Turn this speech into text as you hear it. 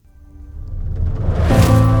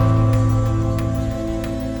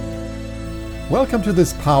Welcome to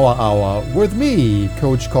this Power Hour with me,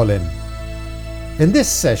 Coach Colin. In this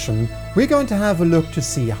session, we're going to have a look to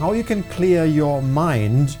see how you can clear your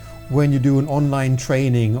mind when you do an online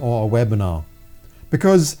training or a webinar.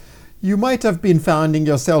 Because you might have been finding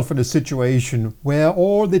yourself in a situation where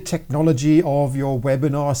all the technology of your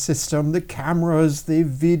webinar system, the cameras, the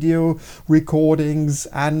video recordings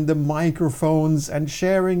and the microphones and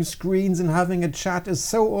sharing screens and having a chat is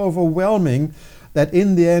so overwhelming that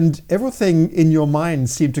in the end, everything in your mind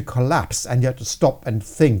seemed to collapse and you had to stop and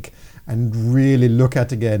think and really look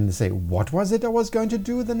at it again and say, what was it I was going to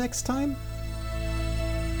do the next time?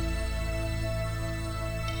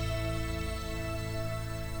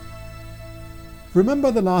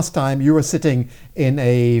 Remember the last time you were sitting in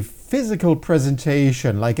a physical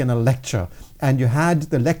presentation, like in a lecture, and you had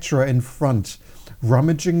the lecturer in front,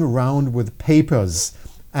 rummaging around with papers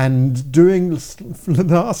and doing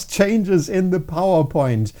last changes in the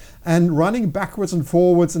PowerPoint and running backwards and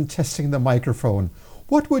forwards and testing the microphone.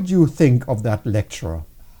 What would you think of that lecturer?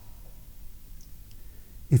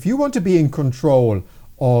 If you want to be in control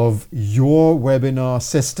of your webinar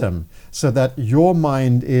system so that your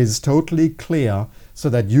mind is totally clear, so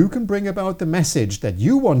that you can bring about the message that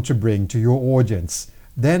you want to bring to your audience,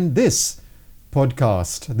 then this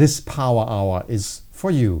podcast, this Power Hour is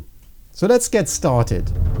for you. So let's get started.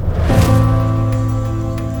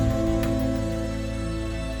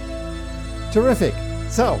 Terrific.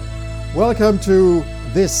 So, welcome to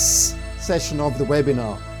this session of the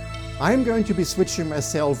webinar. I'm going to be switching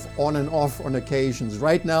myself on and off on occasions.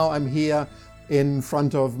 Right now I'm here in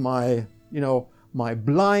front of my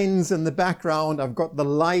blinds in the background. I've got the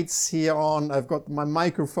lights here on. I've got my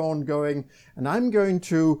microphone going, and I'm going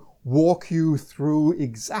to walk you through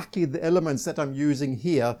exactly the elements that I'm using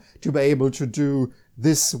here to be able to do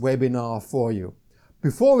this webinar for you.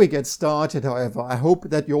 Before we get started, however, I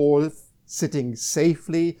hope that you're all sitting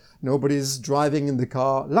safely. Nobody's driving in the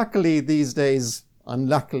car. Luckily these days,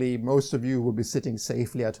 unluckily, most of you will be sitting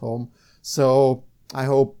safely at home. So I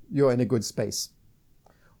hope you're in a good space.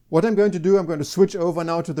 What I'm going to do, I'm going to switch over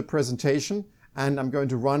now to the presentation, and I'm going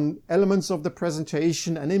to run elements of the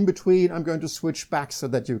presentation, and in between I'm going to switch back so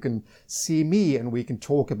that you can see me and we can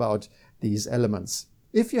talk about these elements.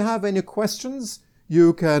 If you have any questions,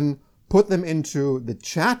 you can put them into the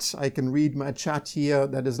chat. I can read my chat here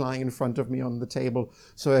that is lying in front of me on the table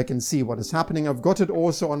so I can see what is happening. I've got it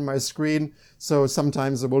also on my screen, so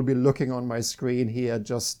sometimes I will be looking on my screen here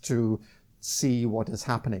just to see what is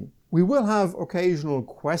happening. We will have occasional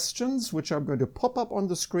questions which I'm going to pop up on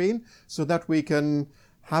the screen so that we can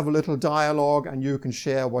have a little dialogue and you can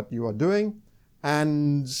share what you are doing.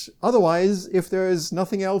 And otherwise, if there is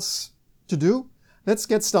nothing else to do, let's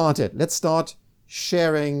get started. Let's start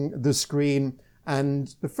sharing the screen.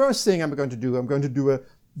 And the first thing I'm going to do a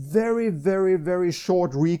very, very, very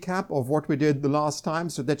short recap of what we did the last time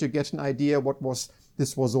so that you get an idea what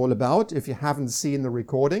this was all about if you haven't seen the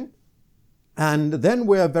recording. And then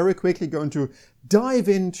we're very quickly going to dive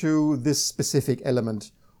into this specific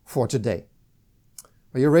element for today.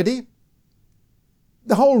 Are you ready?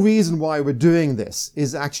 The whole reason why we're doing this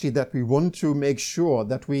is actually that we want to make sure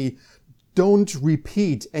that we don't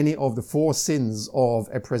repeat any of the 4 sins of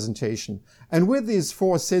a presentation. And with these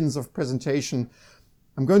 4 sins of presentation,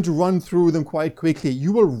 I'm going to run through them quite quickly.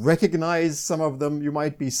 You will recognize some of them. You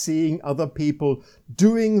might be seeing other people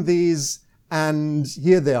doing these. And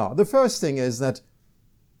here they are. The first thing is that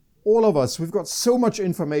all of us, we've got so much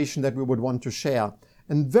information that we would want to share.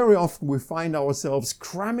 And very often we find ourselves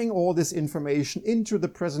cramming all this information into the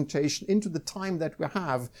presentation, into the time that we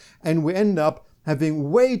have. And we end up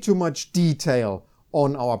having way too much detail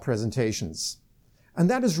on our presentations. And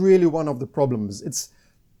that is really one of the problems. It's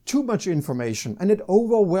too much information and it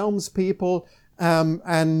overwhelms people.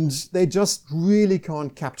 And they just really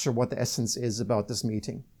can't capture what the essence is about this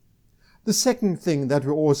meeting. The second thing that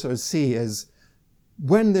we also see is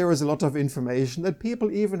when there is a lot of information that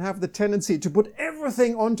people even have the tendency to put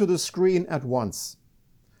everything onto the screen at once.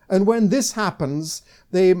 And when this happens,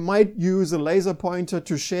 they might use a laser pointer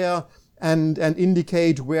to share and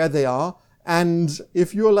indicate where they are. And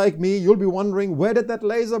if you're like me, you'll be wondering, where did that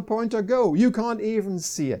laser pointer go? You can't even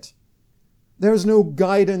see it. There's no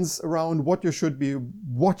guidance around what you should be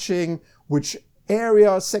watching, which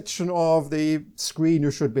area section of the screen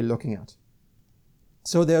you should be looking at.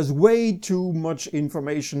 So there's way too much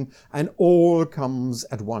information and all comes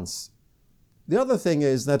at once. The other thing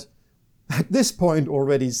is that at this point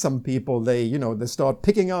already some people, they start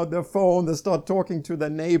picking out their phone, they start talking to their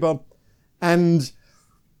neighbor. And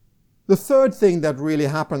the third thing that really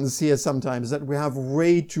happens here sometimes is that we have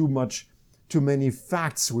way too much too many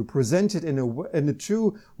facts. We present it in a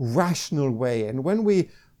too rational way. And when we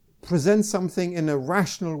present something in a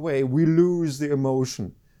rational way, we lose the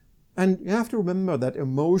emotion. And you have to remember that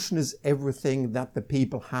emotion is everything that the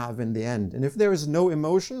people have in the end. And if there is no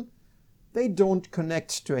emotion, they don't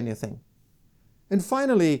connect to anything. And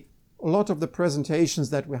finally, a lot of the presentations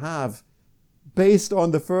that we have, based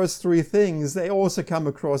on the first three things, they also come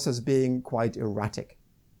across as being quite erratic.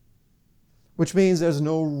 Which means there's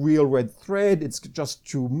no real red thread, it's just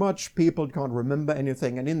too much, people can't remember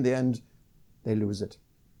anything, and in the end, they lose it.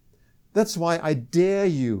 That's why I dare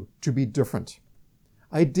you to be different.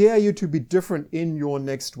 I dare you to be different in your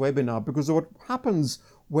next webinar, because what happens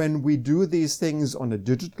when we do these things on a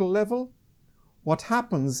digital level, what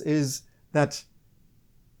happens is that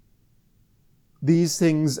these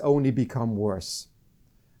things only become worse.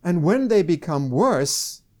 And when they become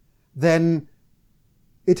worse, then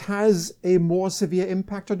it has a more severe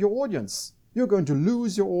impact on your audience. You're going to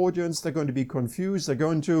lose your audience, they're going to be confused, they're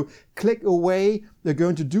going to click away, they're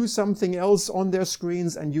going to do something else on their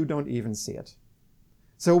screens and you don't even see it.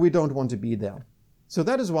 So we don't want to be there. So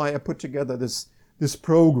that is why I put together this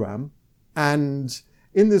program. And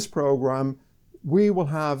in this program, we will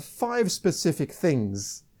have 5 specific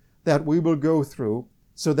things that we will go through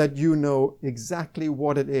so that you know exactly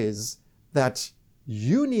what it is that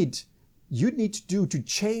you need to do to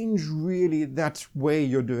change really that way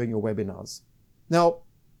you're doing your webinars. Now,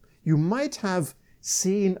 you might have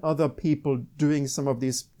seen other people doing some of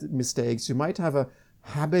these mistakes. You might have a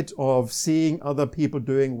habit of seeing other people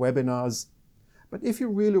doing webinars. But if you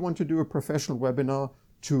really want to do a professional webinar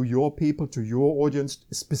to your people, to your audience,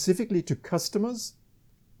 specifically to customers,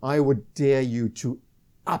 I would dare you to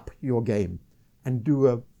up your game and do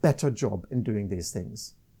a better job in doing these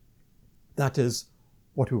things. That is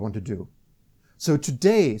what we want to do. So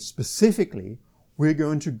today, specifically, we're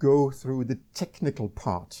going to go through the technical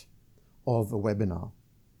part of a webinar.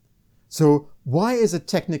 So why is a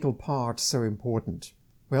technical part so important?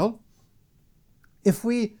 Well, if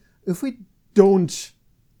we're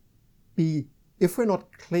not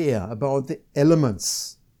clear about the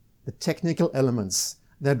elements, the technical elements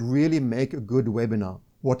that really make a good webinar,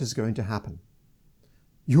 what is going to happen?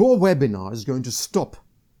 Your webinar is going to stop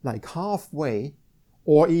like halfway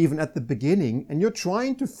or even at the beginning, and you're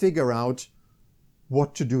trying to figure out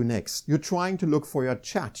what to do next. You're trying to look for your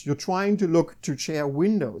chat. You're trying to look to share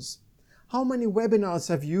windows. How many webinars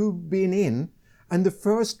have you been in and the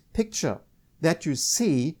first picture that you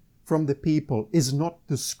see from the people is not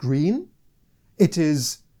the screen, it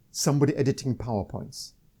is somebody editing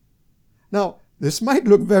PowerPoints? Now, this might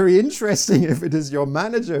look very interesting if it is your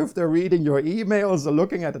manager, if they're reading your emails or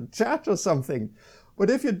looking at a chat or something. But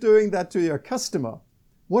if you're doing that to your customer,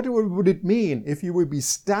 what would it mean if you would be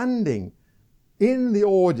standing in the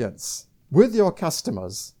audience with your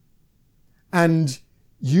customers and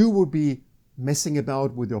you would be messing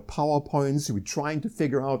about with your PowerPoints, you would be trying to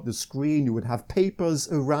figure out the screen, you would have papers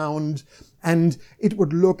around, and it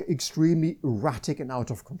would look extremely erratic and out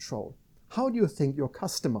of control? How do you think your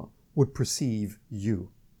customer would perceive you?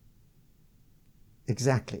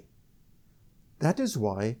 Exactly. That is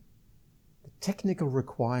why the technical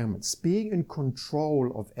requirements, being in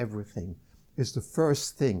control of everything, is the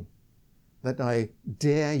first thing that I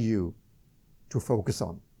dare you to focus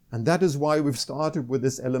on. And that is why we've started with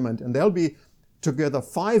this element. And there'll be together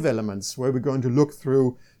 5 elements where we're going to look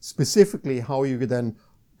through specifically how you can then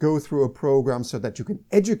go through a program so that you can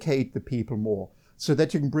educate the people more, so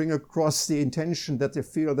that you can bring across the intention that they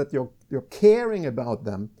feel that you're caring about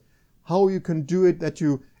them, how you can do it that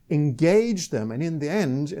you engage them. And in the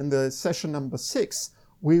end, in the session number 6,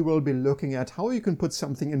 we will be looking at how you can put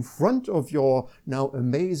something in front of your now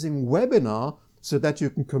amazing webinar so that you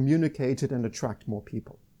can communicate it and attract more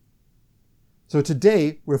people. So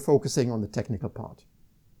today, we're focusing on the technical part.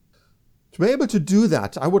 To be able to do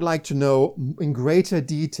that, I would like to know in greater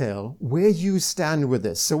detail where you stand with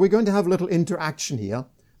this. So we're going to have a little interaction here.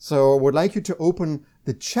 So I would like you to open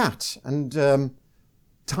the chat and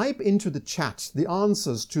type into the chat the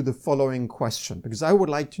answers to the following question, because I would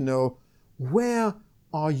like to know, where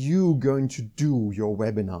are you going to do your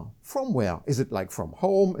webinar? From where? Is it like from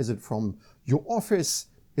home? Is it from your office?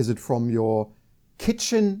 Is it from your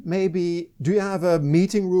kitchen maybe? Do you have a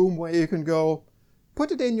meeting room where you can go?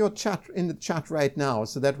 Put it in your chat, in the chat right now,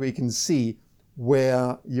 so that we can see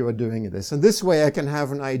where you are doing this. And this way I can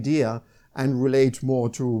have an idea and relate more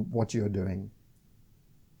to what you're doing.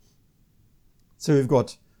 So we've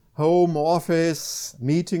got home, office,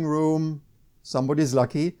 meeting room. Somebody's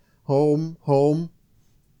lucky. Home, home.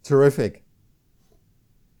 Terrific.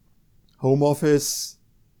 Home office.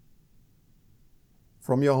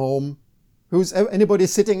 From your home. Anybody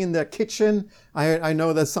sitting in their kitchen? I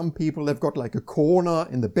know that some people have got like a corner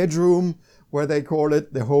in the bedroom where they call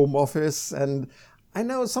it the home office. And I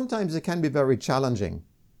know sometimes it can be very challenging.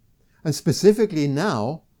 And specifically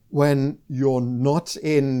now, when you're not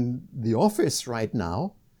in the office right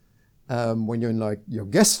now, when you're in like your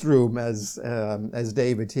guest room, as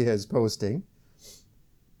David here is posting,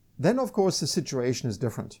 then of course the situation is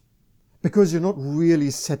different because you're not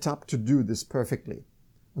really set up to do this perfectly.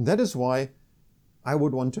 And that is why I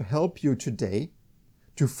would want to help you today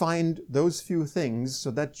to find those few things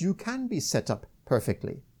so that you can be set up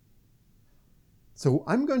perfectly. So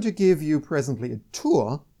I'm going to give you presently a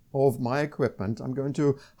tour of my equipment. I'm going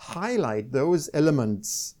to highlight those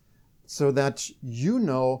elements so that you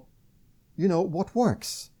know what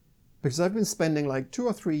works. Because I've been spending like 2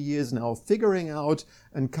 or 3 years now figuring out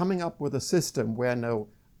and coming up with a system where now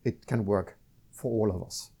it can work for all of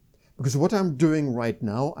us. Because what I'm doing right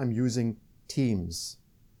now, I'm using Teams.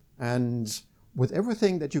 And with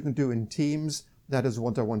everything that you can do in Teams, that is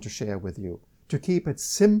what I want to share with you. To keep it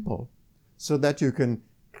simple so that you can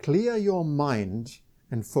clear your mind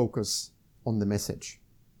and focus on the message.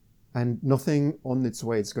 And nothing on its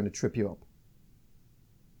way is going to trip you up.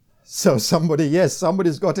 So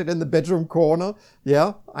somebody's got it in the bedroom corner.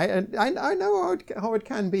 Yeah, I know how it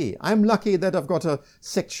can be. I'm lucky that I've got a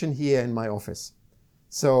section here in my office.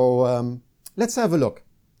 So let's have a look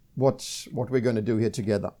what we're going to do here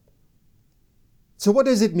together. So what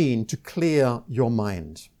does it mean to clear your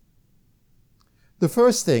mind? The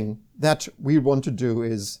first thing that we want to do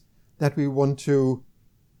is that we want to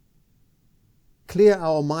clear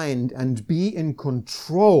our mind and be in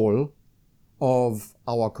control of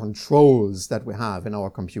our controls that we have in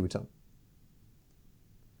our computer.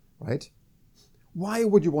 Right? Why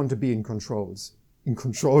would you want to be in control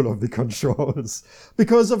of the controls?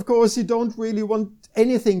 Because of course you don't really want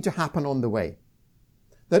anything to happen on the way.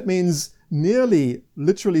 That means nearly,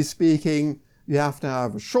 literally speaking, you have to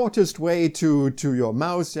have the shortest way to your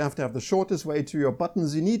mouse, you have to have the shortest way to your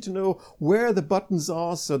buttons. You need to know where the buttons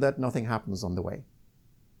are so that nothing happens on the way.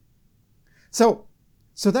 So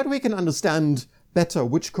that we can understand better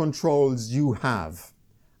which controls you have,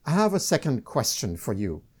 I have a second question for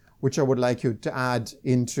you, which I would like you to add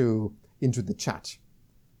into the chat.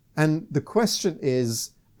 And the question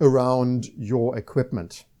is around your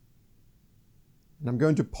equipment. And I'm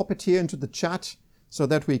going to pop it here into the chat so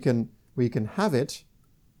that we can have it.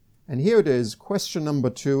 And here it is, question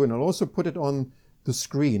number 2, and I'll also put it on the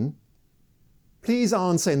screen. Please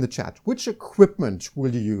answer in the chat. Which equipment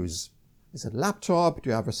will you use? Is it a laptop? Do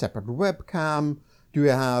you have a separate webcam? Do you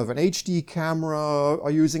have an HD camera? Are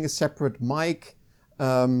you using a separate mic?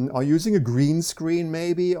 Are you using a green screen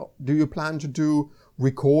maybe? Do you plan to do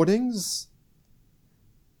recordings?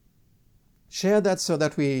 Share that so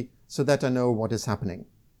that I know what is happening.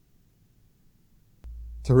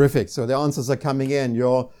 Terrific. So the answers are coming in.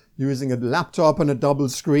 You're using a laptop and a double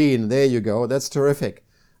screen. There you go. That's terrific.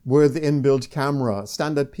 With inbuilt camera,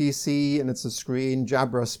 standard PC, and it's a screen,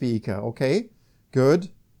 Jabra speaker. Okay, good.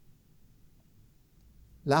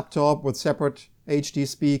 Laptop with separate HD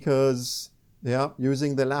speakers. Yeah,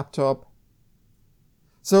 using the laptop.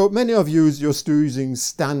 So many of you, you're still using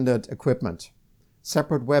standard equipment.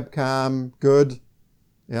 Separate webcam, good.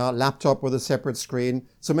 Yeah, laptop with a separate screen.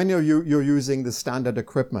 So many of you, you're using the standard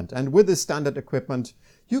equipment. And with the standard equipment,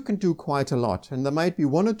 you can do quite a lot. And there might be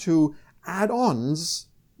 1 or 2 add-ons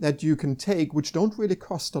that you can take, which don't really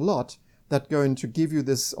cost a lot, that are going to give you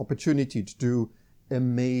this opportunity to do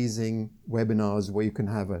amazing webinars where you can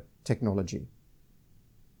have a technology.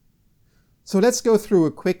 So let's go through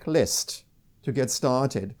a quick list to get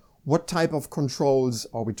started. What type of controls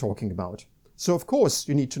are we talking about? So of course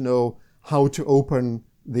you need to know how to open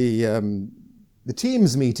the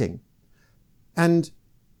Teams meeting. And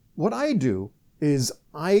what I do is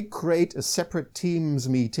I create a separate Teams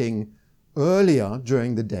meeting earlier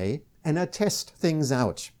during the day and I test things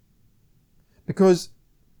out. Because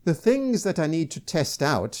the things that I need to test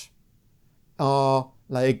out are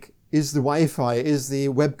like, is the Wi-Fi, is the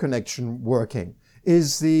web connection working?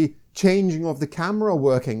 Is the changing of the camera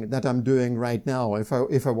working that I'm doing right now if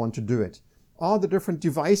I want to do it? Are the different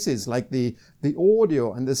devices like the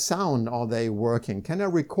audio and the sound, are they working? Can I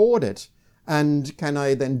record it? And can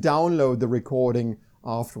I then download the recording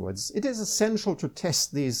afterwards? It is essential to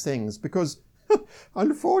test these things because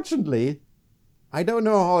unfortunately, I don't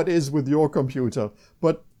know how it is with your computer,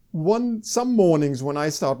 but some mornings when I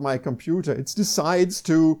start my computer, it decides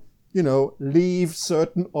to, leave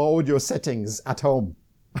certain audio settings at home.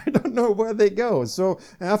 I don't know where they go. So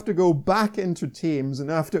I have to go back into Teams and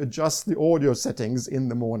I have to adjust the audio settings in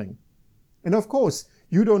the morning. And of course,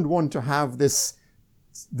 You don't want to have this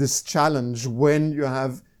challenge when you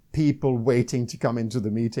have people waiting to come into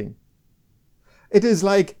the meeting. It is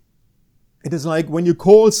like when you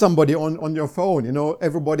call somebody on your phone. You know,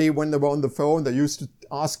 everybody, when they were on the phone, they used to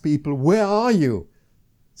ask people, where are you?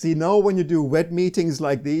 See, now when you do web meetings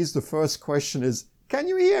like these, the first question is, can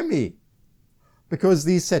you hear me? Because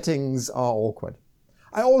these settings are awkward.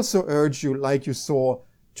 I also urge you, like you saw,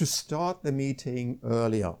 to start the meeting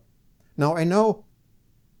earlier. Now, I know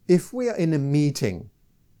if we are in a meeting,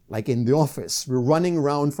 like in the office, we're running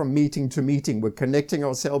around from meeting to meeting, we're connecting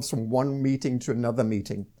ourselves from one meeting to another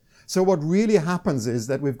meeting. So what really happens is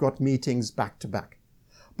that we've got meetings back to back.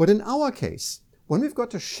 But in our case, when we've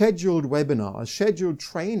got a scheduled webinar, a scheduled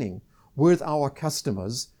training with our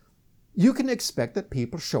customers, you can expect that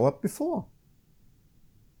people show up before.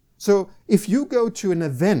 So if you go to an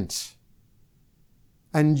event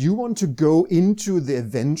and you want to go into the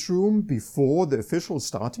event room before the official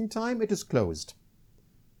starting time, it is closed.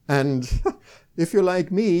 And if you're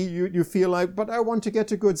like me, you feel like, but I want to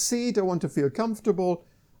get a good seat, I want to feel comfortable.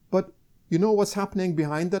 But you know what's happening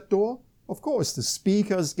behind that door? Of course, the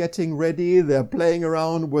speaker's getting ready, they're playing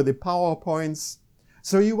around with the PowerPoints.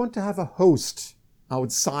 So you want to have a host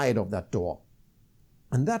outside of that door.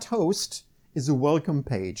 And that host is a welcome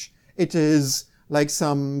page. It is like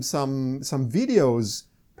some videos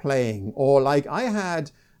playing, or like I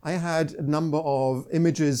had a number of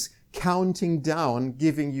images counting down,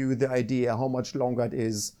 giving you the idea how much longer it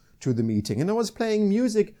is to the meeting. And I was playing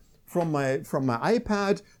music from my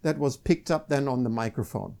iPad that was picked up then on the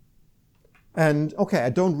microphone. And okay, I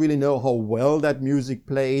don't really know how well that music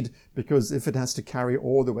played, because if it has to carry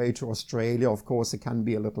all the way to Australia, of course, it can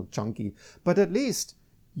be a little chunky. But at least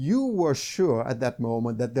you were sure at that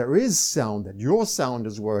moment that there is sound, that your sound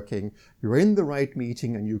is working, you're in the right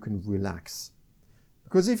meeting, and you can relax.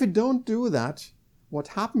 Because if you don't do that, what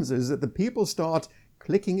happens is that the people start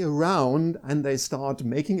clicking around and they start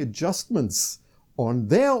making adjustments on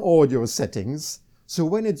their audio settings. So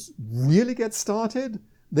when it really gets started,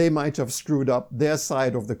 they might have screwed up their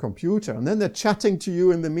side of the computer. And then they're chatting to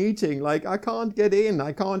you in the meeting like, I can't get in,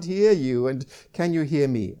 I can't hear you, and can you hear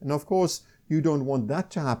me? And of course, you don't want that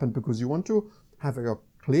to happen, because you want to have a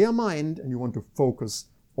clear mind and you want to focus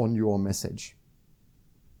on your message.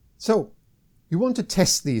 So you want to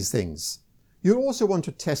test these things. You also want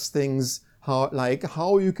to test things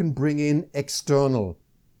how you can bring in external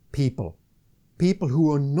people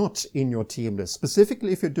who are not in your team list,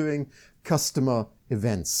 specifically if you're doing customer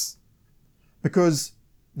events. Because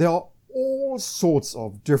there are all sorts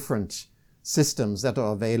of different systems that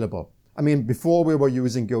are available. I mean, before we were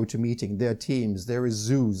using GoToMeeting, there are Teams, there is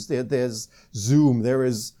there's Zoom, there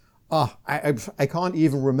is, I can't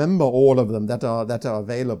even remember all of them that are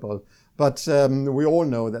available. But we all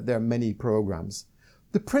know that there are many programs.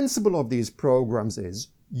 The principle of these programs is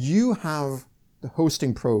you have the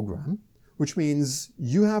hosting program, which means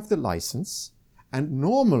you have the license, and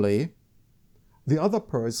normally the other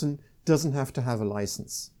person doesn't have to have a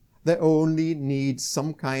license. They only need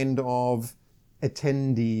some kind of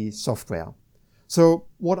attendee software. So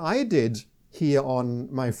what I did here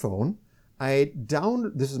on my phone,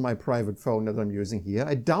 this is my private phone that I'm using here,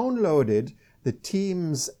 I downloaded the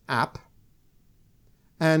Teams app.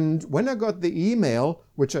 And when I got the email,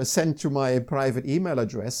 which I sent to my private email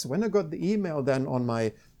address, when I got the email then on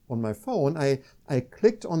my phone, I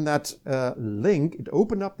clicked on that link, it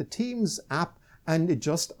opened up the Teams app, and it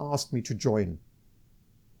just asked me to join.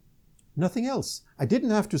 Nothing else. I didn't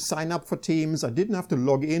have to sign up for Teams, I didn't have to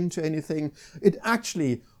log into anything. It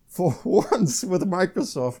actually, for once with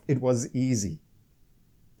Microsoft, it was easy.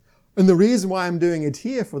 And the reason why I'm doing it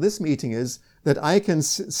here for this meeting is that I can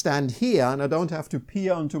stand here and I don't have to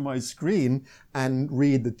peer onto my screen and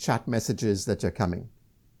read the chat messages that are coming.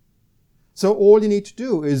 So all you need to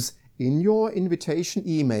do is, in your invitation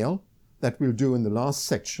email that we'll do in the last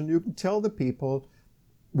section, you can tell the people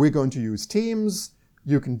we're going to use Teams.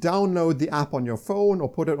 You can download the app on your phone or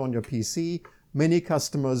put it on your PC. Many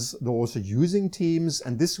customers are also using Teams,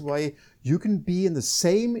 and this way you can be in the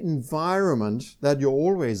same environment that you're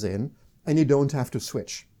always in, and you don't have to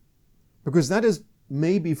switch. Because that is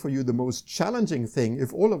maybe for you the most challenging thing,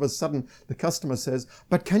 if all of a sudden the customer says,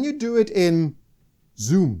 but can you do it in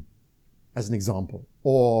Zoom, as an example,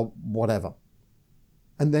 or whatever.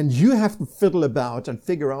 And then you have to fiddle about and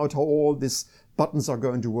figure out how all these buttons are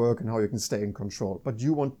going to work and how you can stay in control. But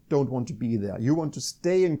you don't want to be there. You want to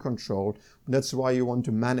stay in control. That's why you want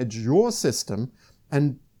to manage your system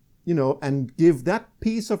and give that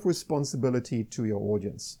piece of responsibility to your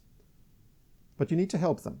audience. But you need to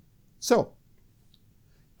help them. So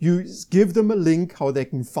you give them a link how they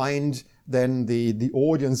can find then the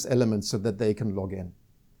audience element so that they can log in.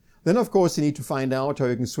 Then, of course, you need to find out how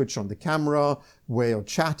you can switch on the camera, where your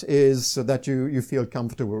chat is, so that you feel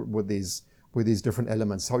comfortable with these different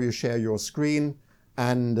elements, how you share your screen,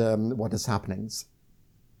 and what is happening.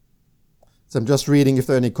 So I'm just reading if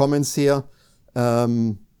there are any comments here.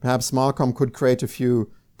 Perhaps Marcom could create a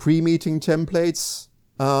few pre-meeting templates.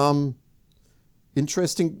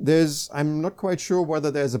 Interesting. I'm not quite sure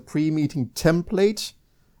whether there's a pre-meeting template.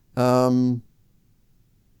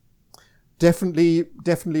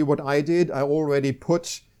 Definitely what I did, I already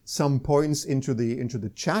put some points into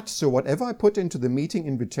the chat. So whatever I put into the meeting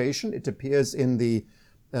invitation, it appears in the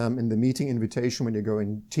meeting invitation when you go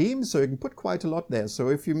in Teams. So you can put quite a lot there. So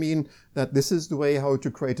if you mean that this is the way how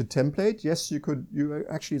to create a template, yes, you could.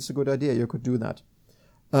 Actually, it's a good idea. You could do that.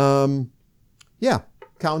 Yeah,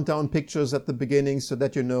 countdown pictures at the beginning so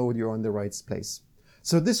that you know you're in the right place.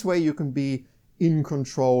 So this way you can be in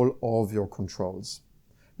control of your controls.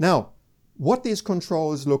 Now, what these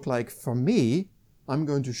controls look like for me, I'm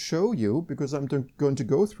going to show you because I'm going to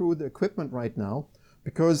go through the equipment right now,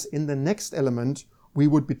 because in the next element, we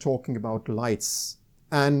would be talking about lights.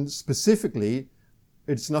 And specifically,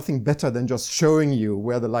 it's nothing better than just showing you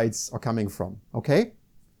where the lights are coming from, okay?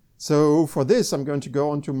 So for this, I'm going to go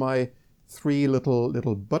onto my 3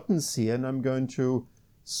 little buttons here, and I'm going to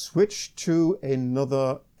switch to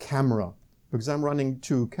another camera because I'm running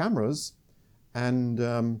 2 cameras.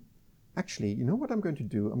 And actually, you know what I'm going to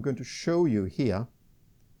do? I'm going to show you here.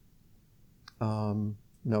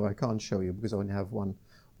 No, I can't show you because I only have one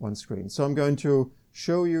screen. So I'm going to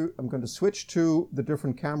show you, I'm going to switch to the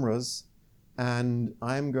different cameras, and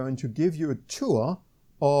I'm going to give you a tour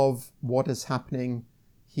of what is happening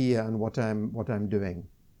here and what I'm doing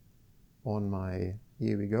on my,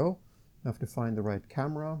 here we go. I have to find the right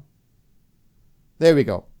camera. There we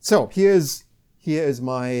go. So here is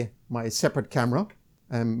my separate camera.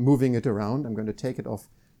 I'm moving it around. I'm going to take it off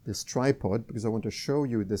this tripod because I want to show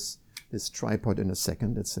you this tripod in a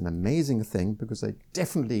second. It's an amazing thing because I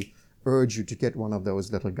definitely urge you to get one of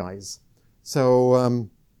those little guys. So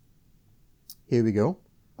here we go.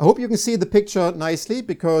 I hope you can see the picture nicely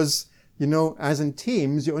because, you know, as in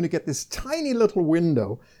Teams, you only get this tiny little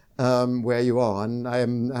window where you are. And I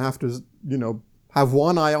have to, you know, have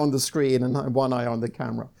one eye on the screen and one eye on the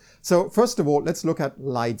camera. So first of all, let's look at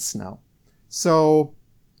lights now. So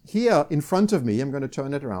here in front of me, I'm going to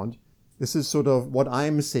turn it around. This is sort of what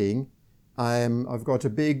I'm seeing. I've got a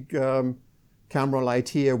big camera light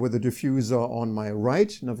here with a diffuser on my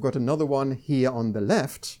right, and I've got another one here on the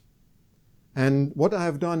left. And what I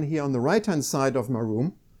have done here on the right-hand side of my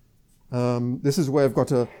room, this is where I've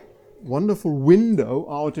got a wonderful window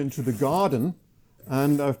out into the garden,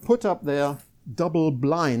 and I've put up there double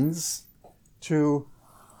blinds to,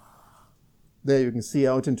 there you can see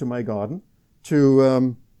out into my garden,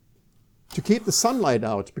 to keep the sunlight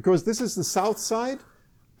out, because this is the south side,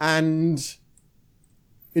 and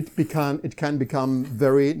it can become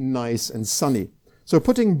very nice and sunny. So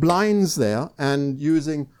putting blinds there and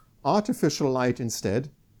using artificial light instead,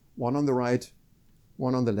 one on the right,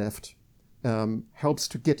 one on the left, helps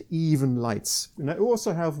to get even lights. And I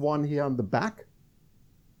also have one here on the back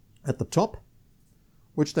at the top,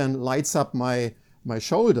 which then lights up my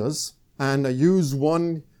shoulders, and I use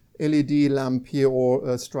one LED lamp here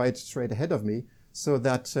or straight ahead of me so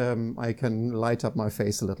that I can light up my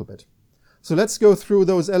face a little bit. So let's go through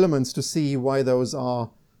those elements to see why those are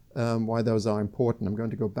important. I'm going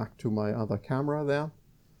to go back to my other camera there.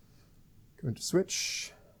 Going to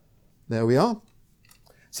switch. There we are.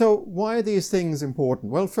 So why are these things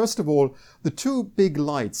important? Well, first of all, the 2 big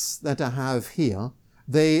lights that I have here,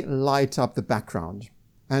 they light up the background.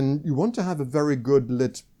 And you want to have a very good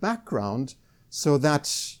lit background so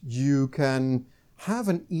that you can have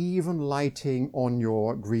an even lighting on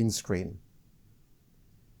your green screen.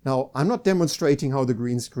 Now, I'm not demonstrating how the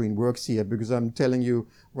green screen works here because I'm telling you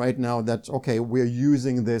right now that, okay, we're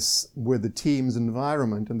using this with the Teams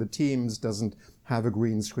environment and the Teams doesn't have a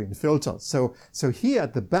green screen filter. So here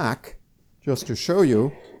at the back, just to show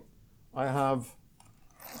you, I have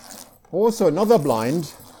also another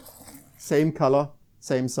blind, same color,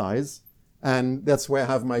 same size, and that's where I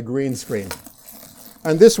have my green screen.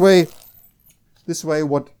 And this way,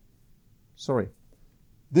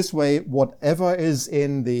 whatever is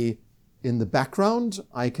in the background,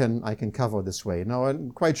 I can cover this way. Now, I'm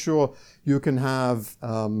quite sure you can have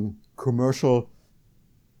commercially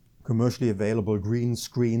available green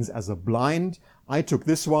screens as a blind. I took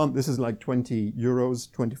this one. This is like 20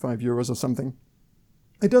 euros, 25 euros or something.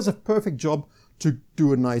 It does a perfect job to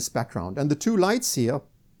do a nice background. And the 2 lights here,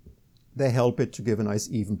 they help it to give a nice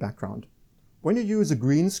even background. When you use a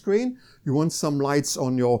green screen, you want some lights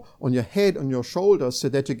on your head, on your shoulders, so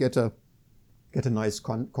that you get a nice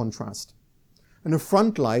contrast. And a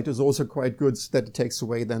front light is also quite good, so that it takes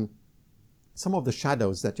away then some of the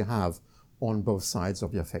shadows that you have on both sides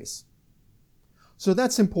of your face. So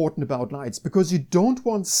that's important about lights, because you don't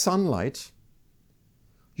want sunlight,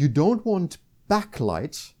 you don't want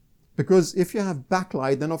backlight, because if you have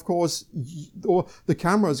backlight, then of course the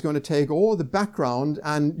camera is going to take all the background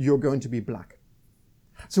and you're going to be black.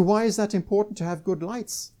 So why is that important to have good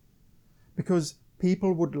lights? Because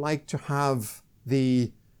people would like to have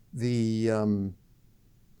the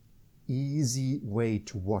easy way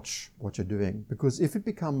to watch what you're doing. Because if it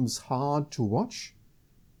becomes hard to watch,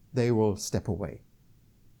 they will step away.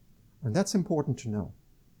 And that's important to know.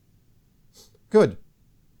 Good.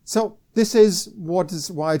 So this is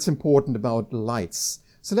why it's important about lights.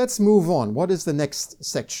 So let's move on. What is the next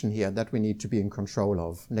section here that we need to be in control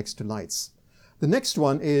of next to lights? The next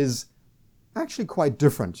one is actually quite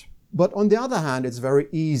different. But on the other hand, it's very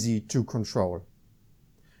easy to control.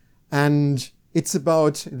 And it's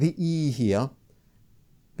about the E here,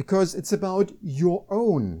 because it's about your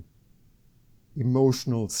own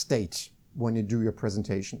emotional state when you do your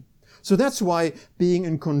presentation. So that's why being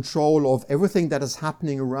in control of everything that is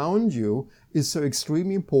happening around you is so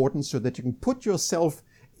extremely important, so that you can put yourself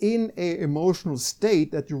in an emotional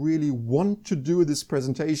state that you really want to do this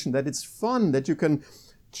presentation, that it's fun, that you can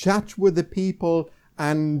chat with the people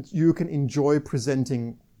and you can enjoy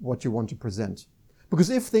presenting what you want to present. Because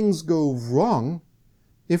if things go wrong,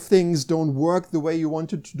 if things don't work the way you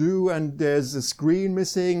wanted to do, and there's a screen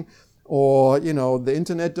missing, or, the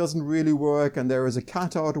internet doesn't really work and there is a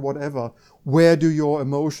cutout or whatever, where do your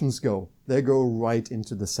emotions go? They go right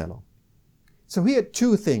into the cellar. So here are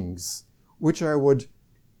two things which I would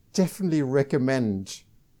definitely recommend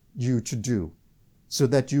you to do so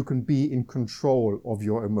that you can be in control of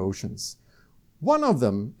your emotions. One of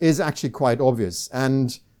them is actually quite obvious,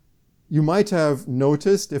 and you might have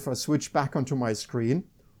noticed if I switch back onto my screen,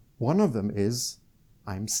 one of them is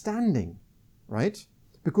I'm standing, right?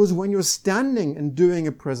 Because when you're standing and doing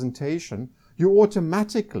a presentation, you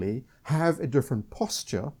automatically have a different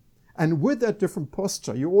posture. And with that different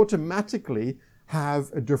posture, you automatically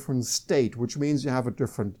have a different state, which means you have a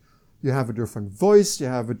different voice, you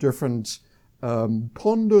have a different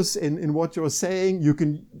pondus in what you're saying. You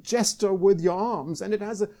can gesture with your arms, and it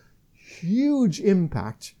has a huge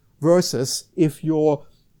impact versus if you're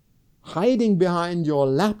hiding behind your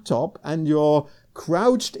laptop and you're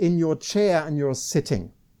crouched in your chair and you're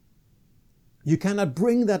sitting. You cannot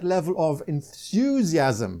bring that level of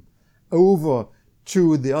enthusiasm over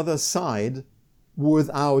to the other side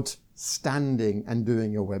without standing and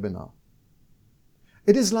doing your webinar.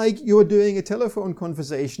 It is like you're doing a telephone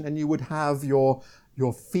conversation and you would have your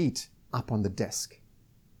feet up on the desk.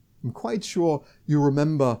 I'm quite sure you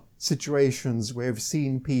remember situations where you've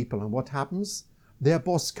seen people, and what happens? Their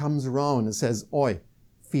boss comes around and says, "Oi,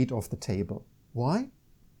 feet off the table." Why?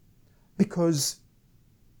 Because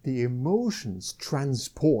the emotions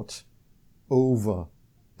transport over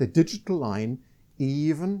the digital line,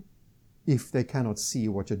 even if they cannot see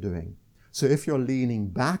what you're doing. So if you're leaning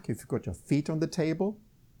back, if you've got your feet on the table,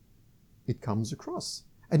 it comes across.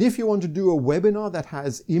 And if you want to do a webinar that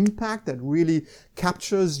has impact, that really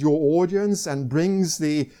captures your audience and brings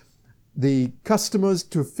the customers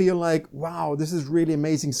to feel like, wow, this is really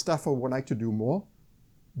amazing stuff, I would like to do more,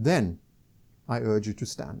 then I urge you to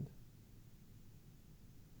stand.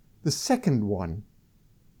 The second one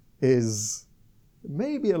is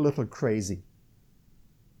maybe a little crazy.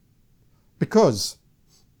 Because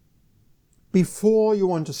before you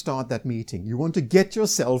want to start that meeting, you want to get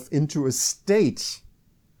yourself into a state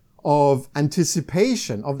of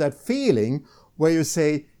anticipation, of that feeling where you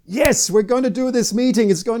say, yes, we're going to do this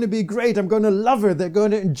meeting. It's going to be great. I'm going to love it. They're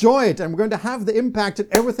going to enjoy it. And we're going to have the impact and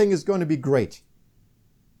everything is going to be great.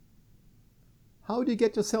 How do you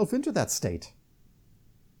get yourself into that state?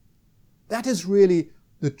 That is really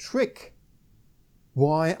the trick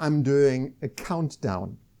why I'm doing a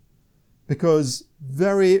countdown. Because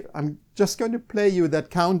I'm just going to play you that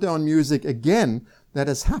countdown music again that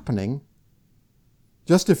is happening.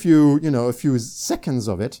 Just a few seconds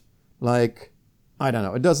of it. Like, I don't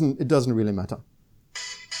know, it doesn't really matter.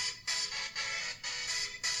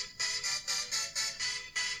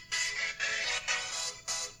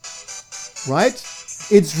 Right?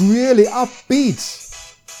 It's really upbeat.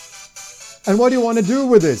 And what do you want to do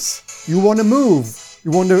with this? You want to move.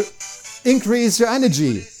 You want to increase your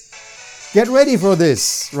energy. Get ready for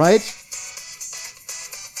this, right?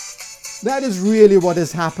 That is really what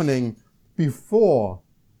is happening before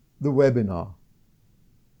the webinar.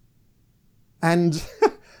 And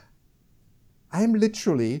I'm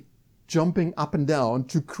literally jumping up and down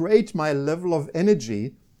to create my level of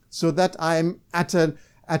energy so that I'm at a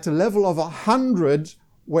level of 100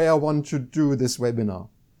 where I want to do this webinar.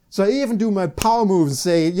 So I even do my power moves and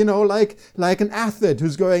say, you know, like an athlete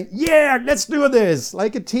who's going, yeah, let's do this,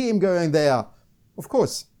 like a team going there. Of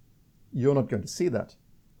course, you're not going to see that.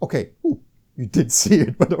 Okay, you did see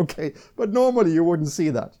it, but okay. But normally you wouldn't see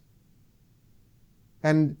that.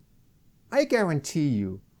 And I guarantee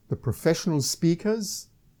you, the professional speakers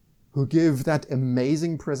who give that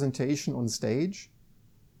amazing presentation on stage,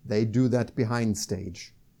 they do that behind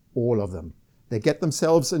stage, all of them. They get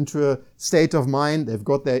themselves into a state of mind. They've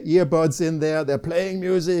got their earbuds in there. They're playing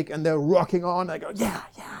music and they're rocking on. They go, yeah.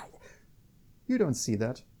 You don't see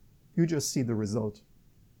that. You just see the result.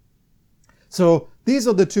 So these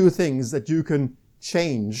are the two things that you can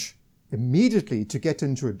change immediately to get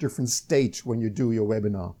into a different state when you do your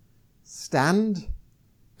webinar. Stand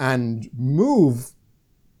and move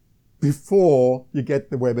before you get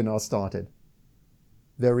the webinar started.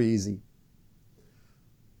 Very easy.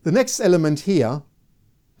 The next element here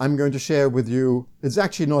I'm going to share with you, it's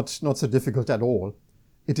actually not so difficult at all.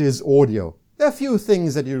 It is audio. There are a few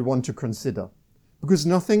things that you want to consider because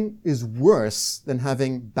nothing is worse than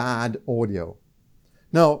having bad audio.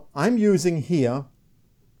 Now, I'm using here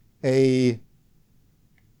this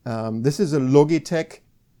is a Logitech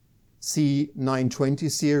C920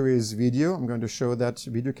 series video. I'm going to show that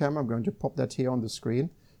video camera. I'm going to pop that here on the screen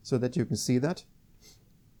so that you can see that.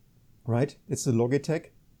 Right, it's a Logitech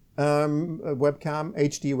webcam,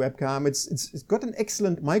 HD webcam. It's got an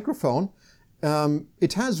excellent microphone.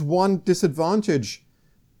 It has one disadvantage.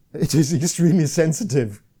 It is extremely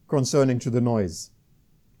sensitive concerning to the noise.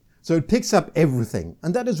 So it picks up everything.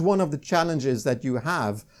 And that is one of the challenges that you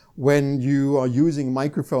have when you are using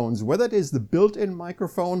microphones, whether it is the built-in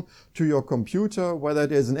microphone to your computer, whether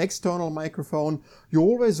it is an external microphone. You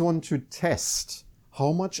always want to test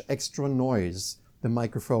how much extra noise the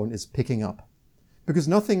microphone is picking up. Because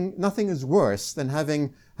nothing is worse than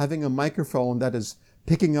having a microphone that is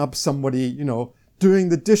picking up somebody, you know, doing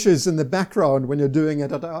the dishes in the background when you're doing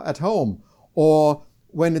it at home, or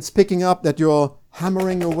when it's picking up that you're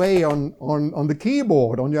hammering away on the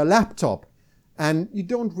keyboard on your laptop. And you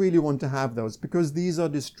don't really want to have those because these are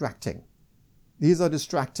distracting. These are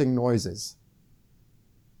distracting noises.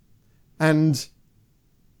 And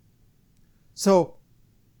so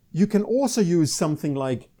you can also use something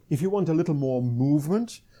like, if you want a little more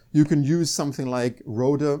movement, you can use something like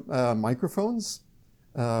Rode microphones,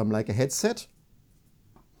 like a headset.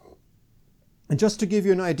 And just to give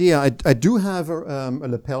you an idea, I do have a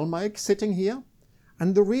lapel mic sitting here.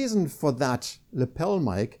 And the reason for that lapel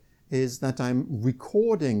mic is that I'm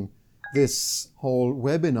recording this whole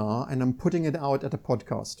webinar and I'm putting it out at a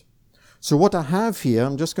podcast. So what I have here,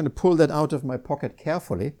 I'm just going to pull that out of my pocket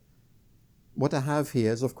carefully. What I have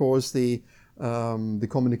here is, of course, the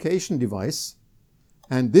communication device.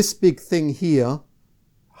 And this big thing here,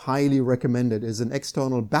 highly recommended, is an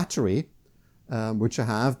external battery, which I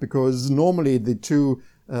have, because normally the two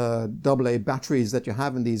AA batteries that you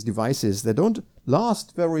have in these devices, they don't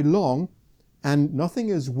last very long, and nothing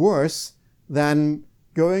is worse than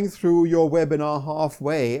going through your webinar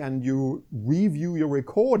halfway and you review your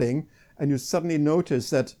recording and you suddenly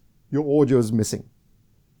notice that your audio is missing.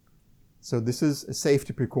 So this is a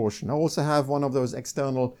safety precaution. I also have one of those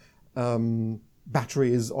external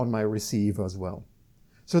batteries on my receiver as well.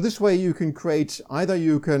 So this way you can create, either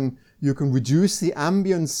you can reduce the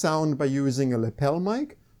ambient sound by using a lapel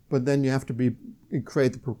mic, but then you have to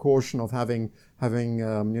create the precaution of having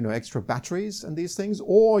extra batteries and these things,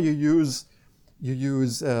 or you use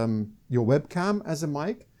your webcam as a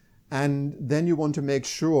mic, and then you want to make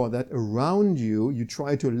sure that around you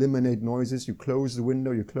try to eliminate noises. You close the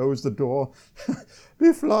window, you close the door.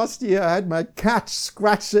 This last year I had my cat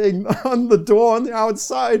scratching on the door on the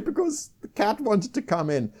outside because the cat wanted to come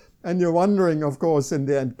in. And you're wondering, of course, in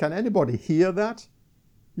the end, can anybody hear that?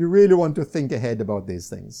 You really want to think ahead about these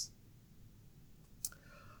things.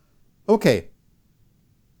 Okay.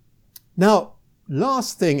 Now,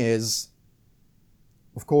 last thing is,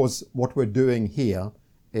 of course, what we're doing here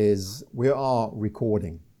is we are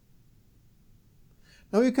recording.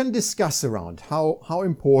 Now you can discuss around how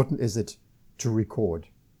important is it to record.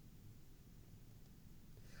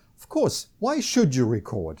 Of course, why should you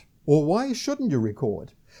record? Or why shouldn't you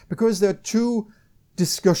record? Because there are two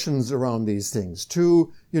discussions around these things,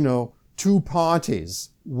 two parties.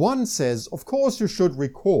 One says, of course you should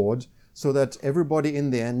record so that everybody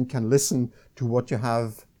in the end can listen to what you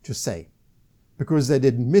have to say. because they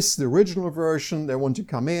didn't miss the original version. They want to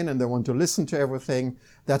come in and they want to listen to everything.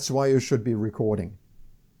 That's why you should be recording.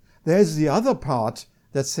 There's the other part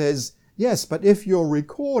that says, yes, but if you're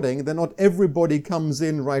recording, then not everybody comes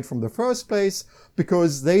in right from the first place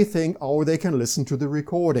because they think, oh, they can listen to the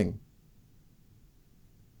recording.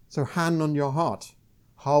 So hand on your heart,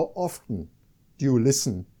 how often do you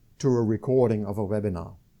listen to a recording of a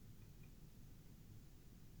webinar?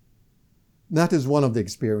 That is one of the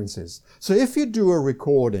experiences. So if you do a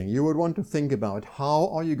recording, you would want to think about how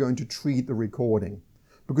are you going to treat the recording?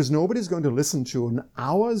 Because nobody's going to listen to an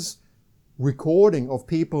hour's recording of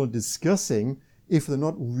people discussing if they're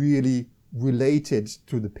not really related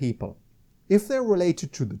to the people. If they're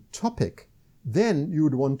related to the topic, then you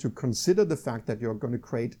would want to consider the fact that you're going to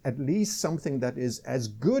create at least something that is as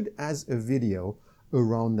good as a video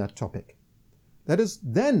around that topic. That is,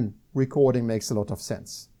 then recording makes a lot of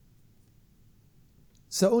sense.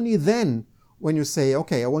 So only then, when you say,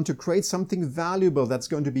 okay, I want to create something valuable that's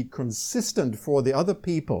going to be consistent for the other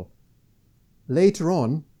people later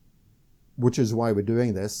on, which is why we're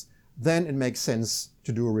doing this, then it makes sense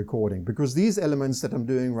to do a recording. Because these elements that I'm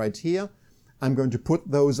doing right here, I'm going to put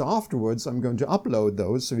those afterwards. I'm going to upload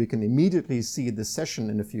those so you can immediately see the session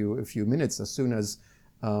in a few minutes as soon as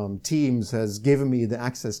Teams has given me the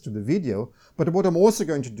access to the video. But what I'm also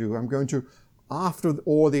going to do, I'm going to, after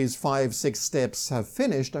all these 5-6 steps have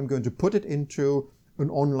finished, I'm going to put it into an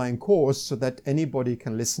online course so that anybody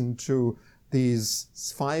can listen to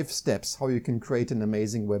these 5 steps, how you can create an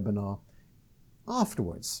amazing webinar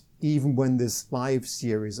afterwards, even when this live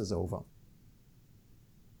series is over.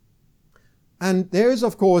 And there is,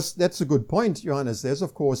 of course, that's a good point, Johannes, there's,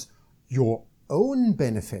 of course, your own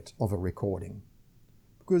benefit of a recording.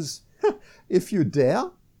 Because if you dare,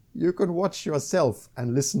 you can watch yourself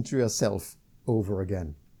and listen to yourself over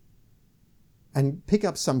again and pick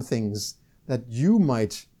up some things that you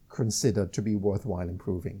might consider to be worthwhile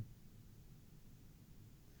improving.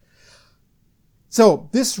 So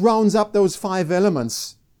this rounds up those 5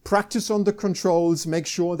 elements. Practice on the controls, make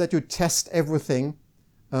sure that you test everything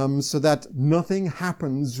so that nothing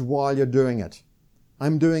happens while you're doing it.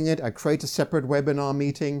 I'm doing it, I create a separate webinar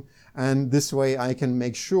meeting, and this way I can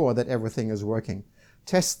make sure that everything is working.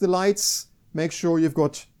 Test the lights, make sure you've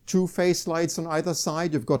got 2 face lights on either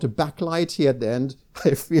side. You've got a backlight here at the end.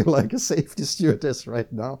 I feel like a safety stewardess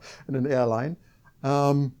right now in an airline.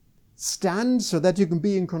 Stand so that you can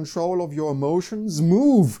be in control of your emotions.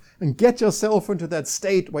 Move and get yourself into that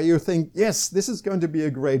state where you think, yes, this is going to be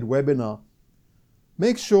a great webinar.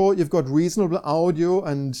 Make sure you've got reasonable audio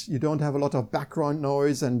and you don't have a lot of background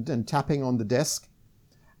noise and tapping on the desk.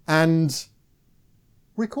 And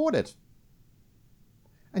record it.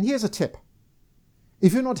 And here's a tip.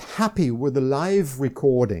 If you're not happy with the live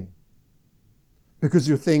recording because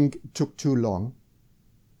you think it took too long,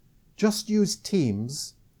 just use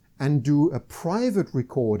Teams and do a private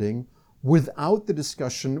recording without the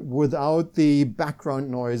discussion, without the background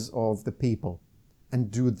noise of the people, and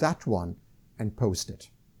do that one and post it.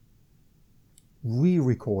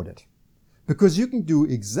 Re-record it. Because you can do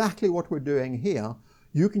exactly what we're doing here.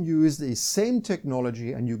 You can use the same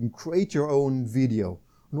technology and you can create your own video.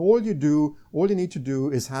 And all you need to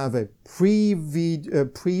do is have a pre-page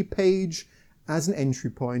as an entry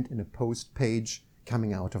point and a post page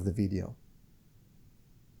coming out of the video.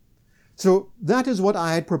 So that is what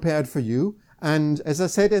I had prepared for you. And as I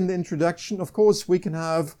said in the introduction, of course, we can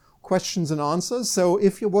have questions and answers. So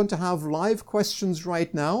if you want to have live questions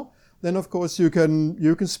right now, then of course you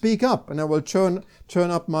can speak up, and I will turn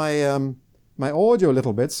up my my audio a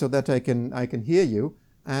little bit so that I can hear you.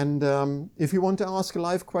 And if you want to ask a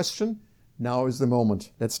live question, now is the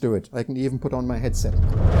moment. Let's do it. I can even put on my headset.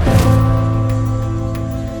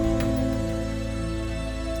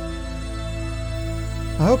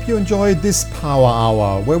 I hope you enjoyed this Power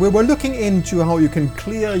Hour, where we were looking into how you can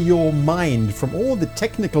clear your mind from all the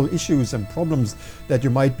technical issues and problems that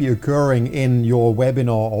you might be occurring in your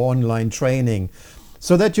webinar or online training,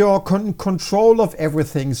 so that you're in control of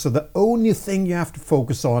everything. So the only thing you have to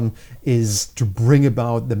focus on is to bring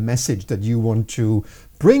about the message that you want to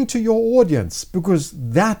bring to your audience, because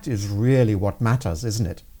that is really what matters, isn't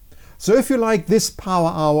it? So if you like this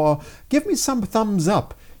Power Hour, give me some thumbs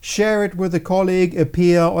up. Share it with a colleague, a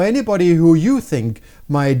peer, or anybody who you think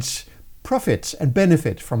might profit and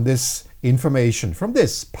benefit from this information, from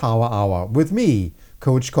this Power Hour with me,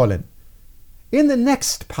 Coach Colin. In the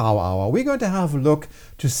next Power Hour, we're going to have a look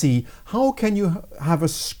to see how can you have a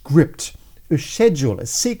script, a schedule, a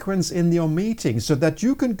sequence in your meeting so that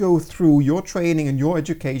you can go through your training and your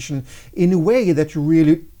education in a way that you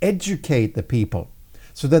really educate the people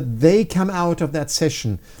so that they come out of that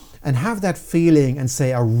session and have that feeling and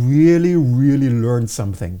say, I really, really learned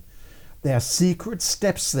something. There are secret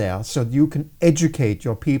steps there so that you can educate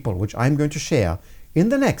your people, which I'm going to share in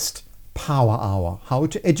the next Power Hour, how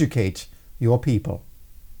to educate your people.